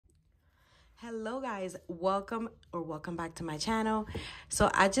Hello guys, welcome back to my channel. So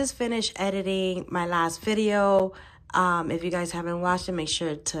I just finished editing my last video. If you guys haven't watched it, make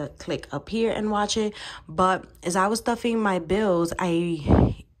sure to click up here and watch it. But as I was stuffing my bills,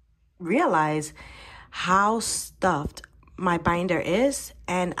 I realized how stuffed my binder is,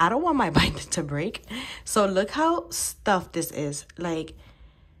 and I don't want my binder to break. So look how stuffed this is. Like,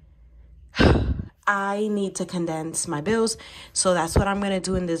 I need to condense my bills, so that's what I'm going to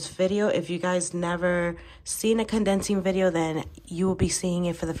do in this video. If you guys never seen a condensing video, then you will be seeing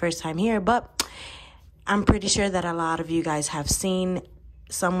it for the first time here. But I'm pretty sure that a lot of you guys have seen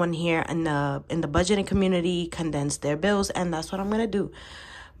someone here in the budgeting community condense their bills, and that's what I'm going to do.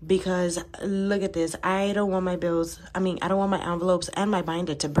 Because look at this. I don't want my bills, I don't want my envelopes and my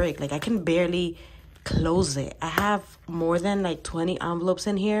binder to break. Like, I can barely close it. I have more than like 20 envelopes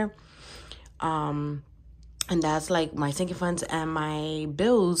in here. And that's like my sinking funds and my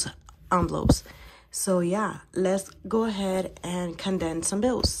bills envelopes. So yeah, let's go ahead and condense some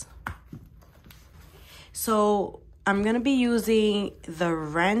bills. So I'm going to be using the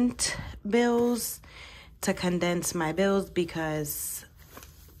rent bills to condense my bills, because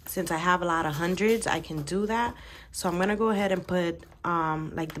since I have a lot of hundreds, I can do that. So I'm going to go ahead and put,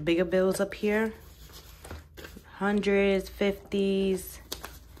 like the bigger bills up here, hundreds, 50s,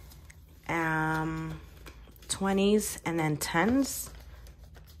 20s, and then 10s.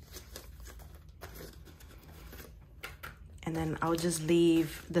 And then I'll just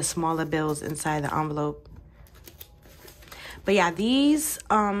leave the smaller bills inside the envelope. But yeah, these,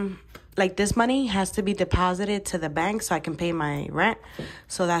 like this money has to be deposited to the bank so I can pay my rent.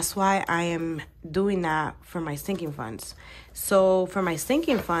 So that's why I am doing that for my sinking funds. So for my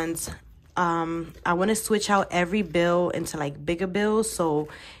sinking funds, I want to switch out every bill into like bigger bills so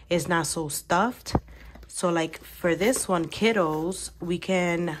it's not so stuffed. So like for this one, kiddos, we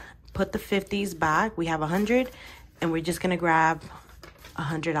can put the 50s back. We have 100, and we're just gonna grab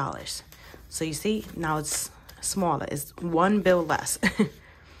 $100. So you see, now it's smaller. It's one bill less.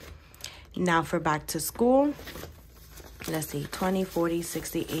 Now for back to school, let's see, 20, 40,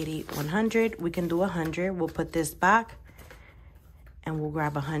 60, 80, 100. We can do 100. We'll put this back and we'll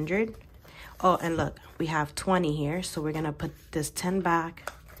grab 100. Oh, and look, we have 20 here. So we're gonna put this 10 back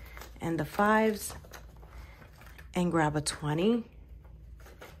and the 5s and grab a 20.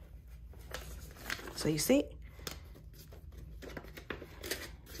 So you see?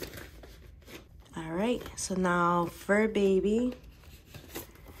 All right, so now for baby,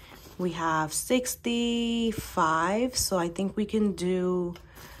 we have 65. So I think we can do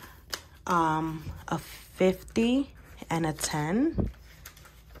a 50 and a 10.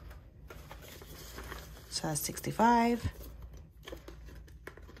 So that's 65.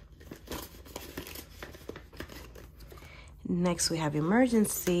 Next, we have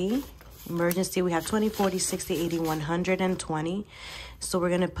emergency. Emergency, we have 20, 40, 60, 80, 120. So we're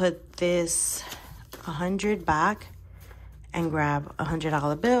going to put this 100 back and grab a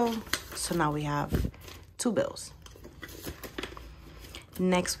 $100 bill. So now we have 2 bills.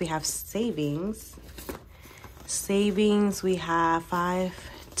 Next, we have savings. Savings, we have 5,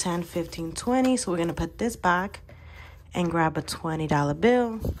 10, 15, 20. So we're going to put this back and grab a $20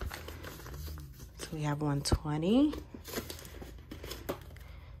 bill. So we have 120.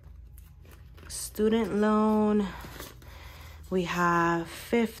 Student loan, we have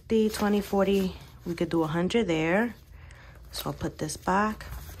 50, 20, 40. We could do 100 there. So I'll put this back.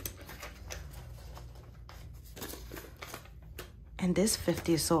 And this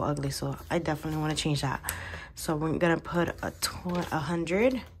 50 is so ugly, so I definitely want to change that. So we're gonna put a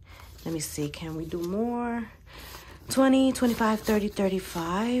 100. Let me see, can we do more? 20, 25, 30,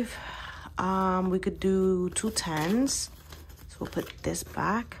 35. We could do 2 10s. So we'll put this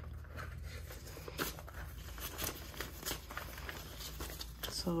back.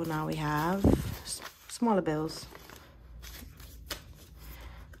 So now we have smaller bills.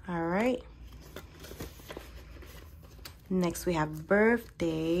 All right. Next we have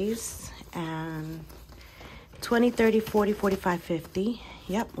birthdays, and 20, 30, 40, 45, 50.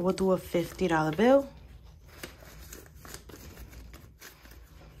 Yep, we'll do a $50 bill.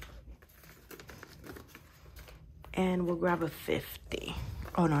 And we'll grab a 50.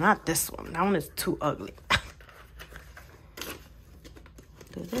 Oh no, not this one. That one is too ugly.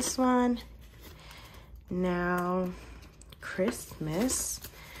 Do this one. Now, Christmas.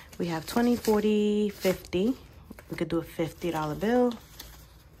 We have 20, 40, 50. We could do a $50 bill.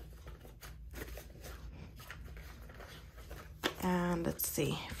 And let's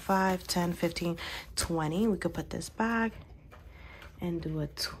see, 5, 10, 15, 20. We could put this back and do a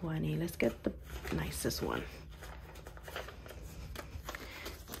 20. Let's get the nicest one.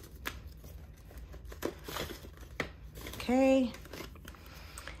 okay.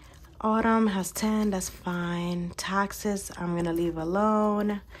 Autumn has 10, that's fine. Taxes, I'm gonna leave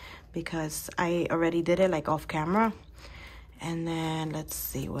alone because I already did it like off camera. And then let's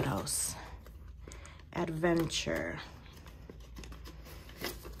see what else. Adventure.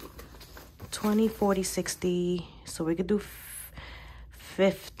 20, 40, 60. So we could do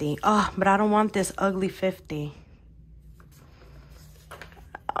 50. Oh, but I don't want this ugly 50.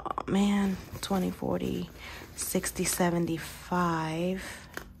 Oh man, 20, 40, 60, 75.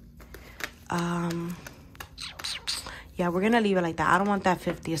 Yeah, we're gonna leave it like that. I don't want that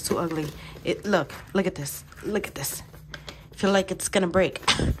 50. It's too ugly. Look at this. Look at this. I feel like it's gonna break.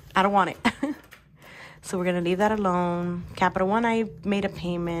 I don't want it. So we're gonna leave that alone. Capital One, I made a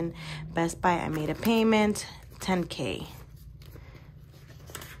payment. Best Buy, I made a payment. 10K.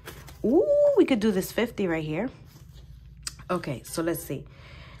 Ooh, we could do this 50 right here. Okay, so let's see.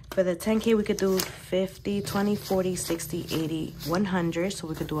 For the 10K, we could do 50, 20, 40, 60, 80, 100. So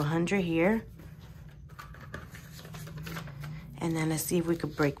we could do 100 here. And then let's see if we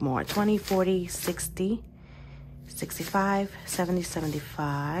could break more. 20, 40, 60, 65, 70,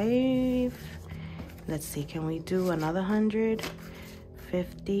 75. Let's see, can we do another 100?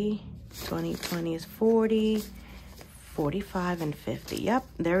 50, 20, 20 is 40, 45, and 50. Yep,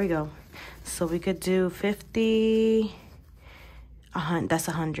 there we go. So we could do 50... that's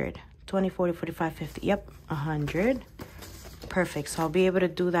 100. 20, 40, 45, 50. Yep, 100. Perfect. So I'll be able to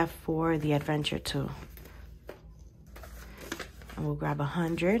do that for the adventure too. And we'll grab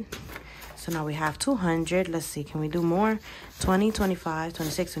 100. So now we have 200. Let's see, can we do more? 20, 25,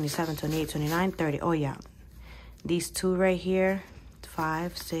 26, 27, 28, 29, 30. Oh yeah. These two right here.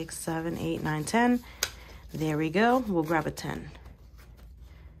 5, 6, 7, 8, 9, 10. There we go. We'll grab a 10.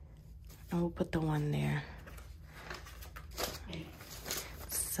 And we'll put the 1 there.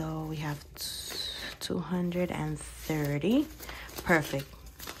 So we have 230. Perfect.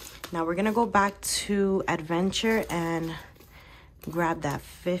 Now we're gonna go back to adventure and grab that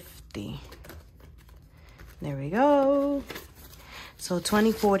 50. There we go. So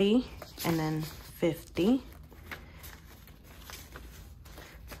 20, 40, and then 50.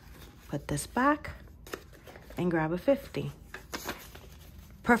 Put this back and grab a 50.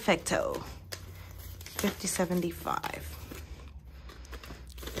 Perfecto. 50, 75.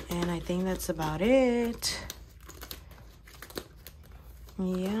 And I think that's about it.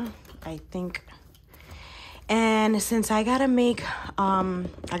 Yeah, I think. And since I gotta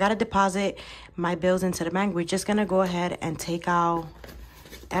I gotta deposit my bills into the bank, we're just gonna go ahead and take out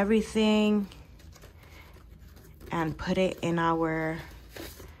everything and put it in our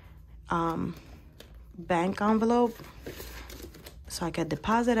bank envelope so I could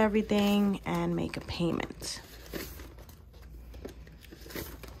deposit everything and make a payment.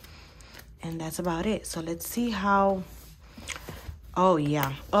 And that's about it. So let's see how... Oh,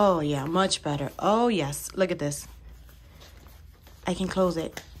 yeah. Oh, yeah. Much better. Oh, yes. Look at this. I can close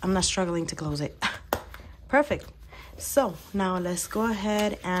it. I'm not struggling to close it. Perfect. So now let's go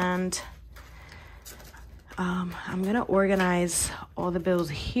ahead and... I'm going to organize all the bills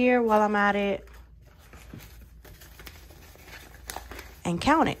here while I'm at it. And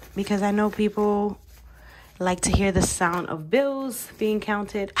count it. Because I know people like to hear the sound of bills being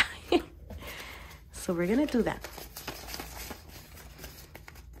counted. So we're gonna do that.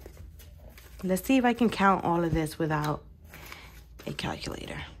 Let's see if I can count all of this without a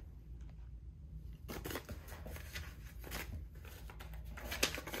calculator.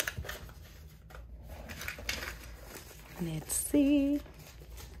 Let's see.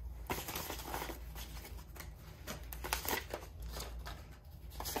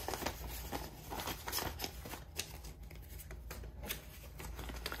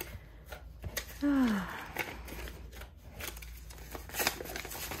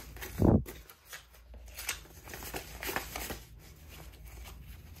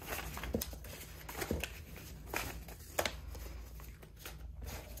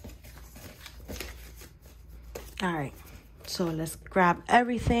 All right, so let's grab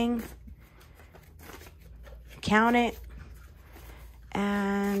everything, count it,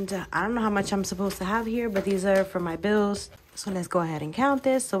 and I don't know how much I'm supposed to have here, but these are for my bills. So let's go ahead and count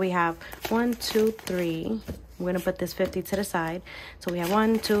this. So we have 1, 2, 3. I'm gonna put this 50 to the side. So we have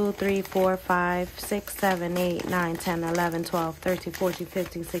 1, 2, 3, 4, 5, 6, 7, 8, 9, 10, 11, 12, 13, 14,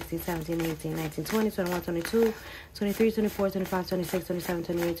 15, 16, 17, 18, 19, 20, 21, 22, 23, 24, 25, 26, 27,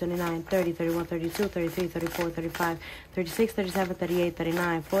 28, 29, 30, 31, 32, 33, 34, 35, 36, 37, 38,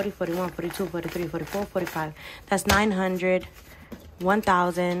 39, 40, 41, 42, 43, 44, 45. That's 900,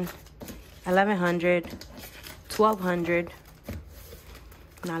 1,000, 1,100, 1,200,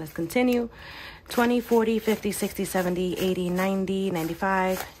 Now let's continue. 20, 40, 50, 60, 70, 80, 90,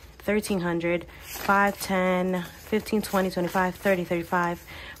 95, 1300, 5, 10, 15, 20, 25, 30, 35,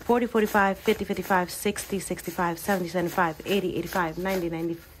 40, 45, 50, 55, 60, 65, 70, 75, 80, 85, 90,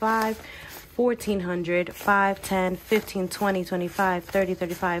 95, 1400, 5, 10, 15, 20, 25, 30,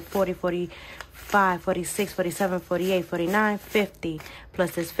 35, 40, 45, 46, 47, 48, 49, 50.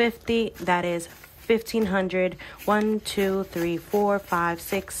 Plus this 50, that is 1500. 1, 2, 3, 4, 5,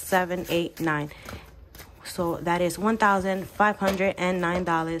 6, 7, 8, 9. So that is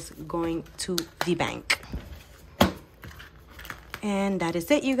 $1,509 going to the bank. And that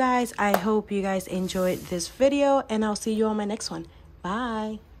is it, you guys. I hope you guys enjoyed this video, and I'll see you on my next one.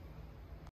 Bye.